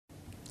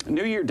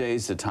New Year Day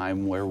is a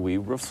time where we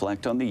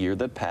reflect on the year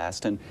that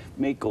passed and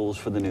make goals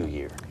for the new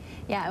year.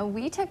 Yeah,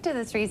 we took to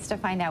the streets to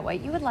find out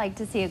what you would like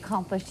to see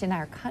accomplished in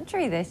our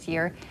country this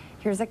year.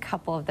 Here's a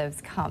couple of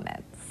those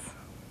comments.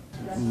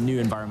 New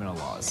environmental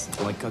laws,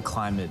 like a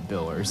climate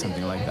bill or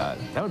something like that.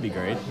 That would be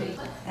great.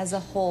 As a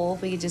whole,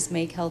 we could just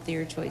make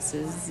healthier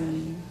choices.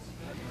 And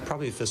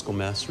probably a fiscal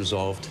mess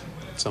resolved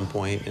at some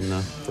point in the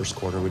first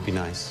quarter would be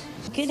nice.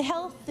 Good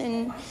health,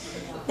 and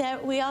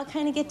that we all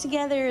kind of get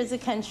together as a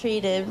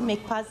country to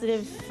make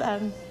positive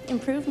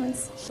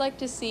improvements. I'd like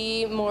to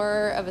see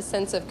more of a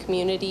sense of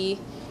community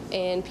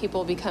and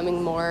people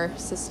becoming more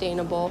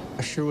sustainable.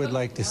 I sure would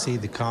like to see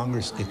the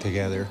Congress get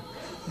together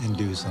and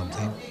do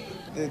something.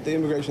 The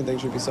immigration thing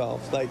should be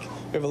solved. Like,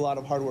 we have a lot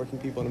of hardworking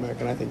people in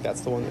America, and I think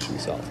that's the one that should be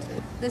solved.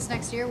 This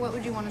next year, what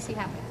would you want to see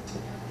happen?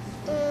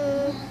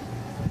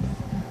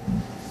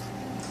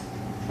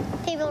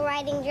 People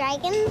riding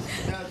dragons.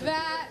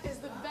 That is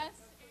the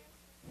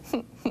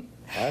best.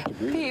 I have to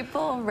agree.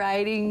 People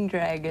riding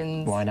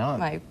dragons. Why not?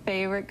 My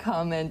favorite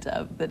comment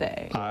of the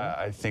day.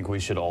 I think we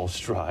should all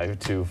strive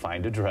to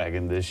find a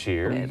dragon this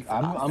year.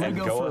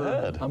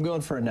 I'm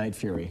going for a Night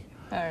Fury.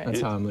 All right.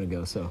 That's how I'm going to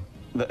go, so.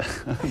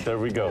 There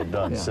we go,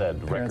 done,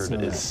 said. Parents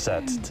Record know is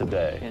set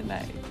today. Good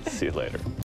night. See you later.